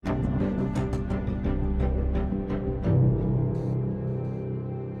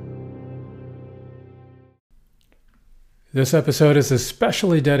This episode is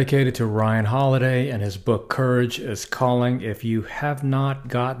especially dedicated to Ryan Holiday and his book Courage is Calling. If you have not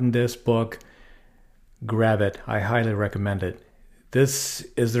gotten this book, grab it. I highly recommend it. This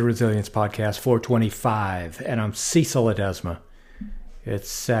is the Resilience Podcast 425, and I'm Cecil Ledesma. It's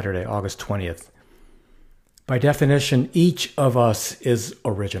Saturday, August 20th. By definition, each of us is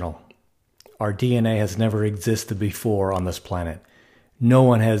original. Our DNA has never existed before on this planet. No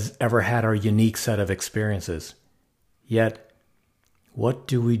one has ever had our unique set of experiences. Yet, what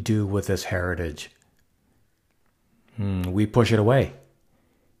do we do with this heritage? We push it away.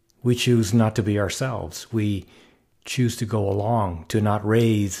 We choose not to be ourselves. We choose to go along, to not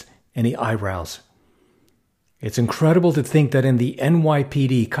raise any eyebrows. It's incredible to think that in the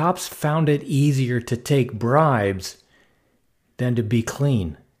NYPD, cops found it easier to take bribes than to be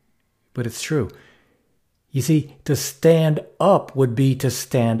clean. But it's true. You see, to stand up would be to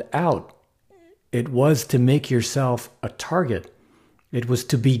stand out. It was to make yourself a target. It was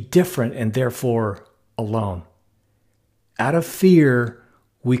to be different and therefore alone. Out of fear,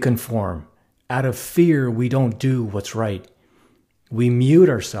 we conform. Out of fear, we don't do what's right. We mute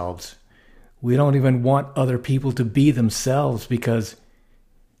ourselves. We don't even want other people to be themselves because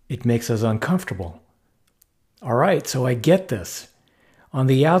it makes us uncomfortable. All right, so I get this. On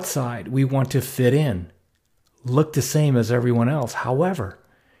the outside, we want to fit in, look the same as everyone else. However,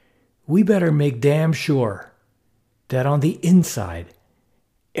 we better make damn sure that on the inside,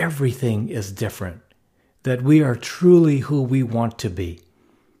 everything is different, that we are truly who we want to be,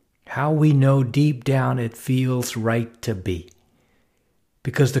 how we know deep down it feels right to be.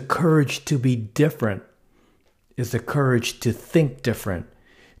 Because the courage to be different is the courage to think different,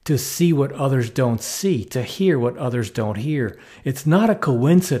 to see what others don't see, to hear what others don't hear. It's not a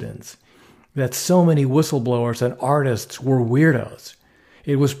coincidence that so many whistleblowers and artists were weirdos.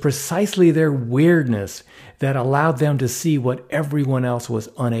 It was precisely their weirdness that allowed them to see what everyone else was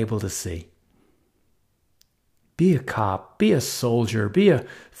unable to see. Be a cop, be a soldier, be a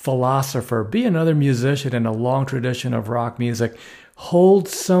philosopher, be another musician in a long tradition of rock music. Hold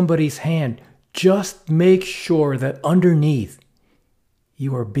somebody's hand. Just make sure that underneath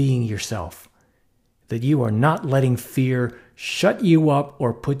you are being yourself, that you are not letting fear shut you up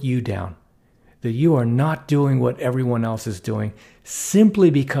or put you down, that you are not doing what everyone else is doing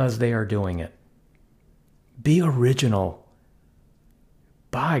simply because they are doing it. Be original.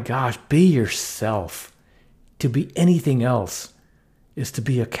 By gosh, be yourself. To be anything else is to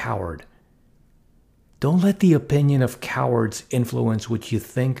be a coward. Don't let the opinion of cowards influence what you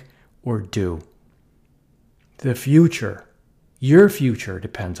think or do. The future, your future,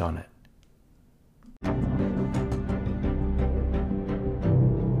 depends on it.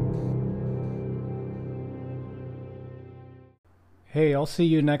 Hey, I'll see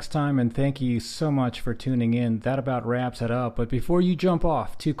you next time, and thank you so much for tuning in. That about wraps it up. But before you jump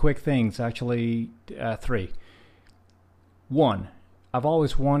off, two quick things, actually three. One, I've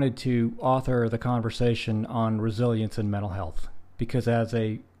always wanted to author the conversation on resilience and mental health, because as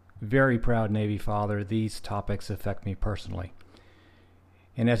a very proud Navy father, these topics affect me personally.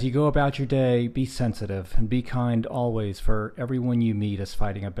 And as you go about your day, be sensitive and be kind always, for everyone you meet is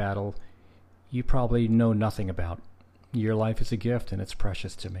fighting a battle you probably know nothing about. Your life is a gift, and it's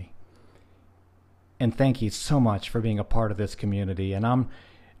precious to me. And thank you so much for being a part of this community. And I'm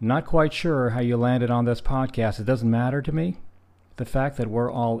not quite sure how you landed on this podcast. It doesn't matter to me. The fact that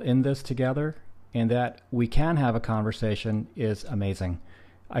we're all in this together and that we can have a conversation is amazing.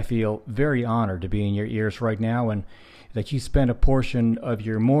 I feel very honored to be in your ears right now, and that you spend a portion of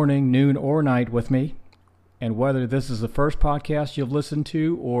your morning, noon, or night with me. And whether this is the first podcast you've listened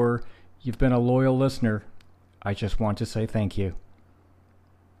to or you've been a loyal listener, I just want to say thank you.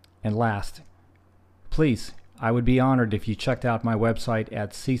 And last, please, I would be honored if you checked out my website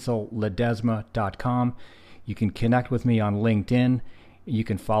at cecilledesma.com. You can connect with me on LinkedIn. You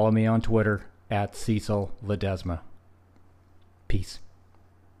can follow me on Twitter at Cecil Ledesma. Peace.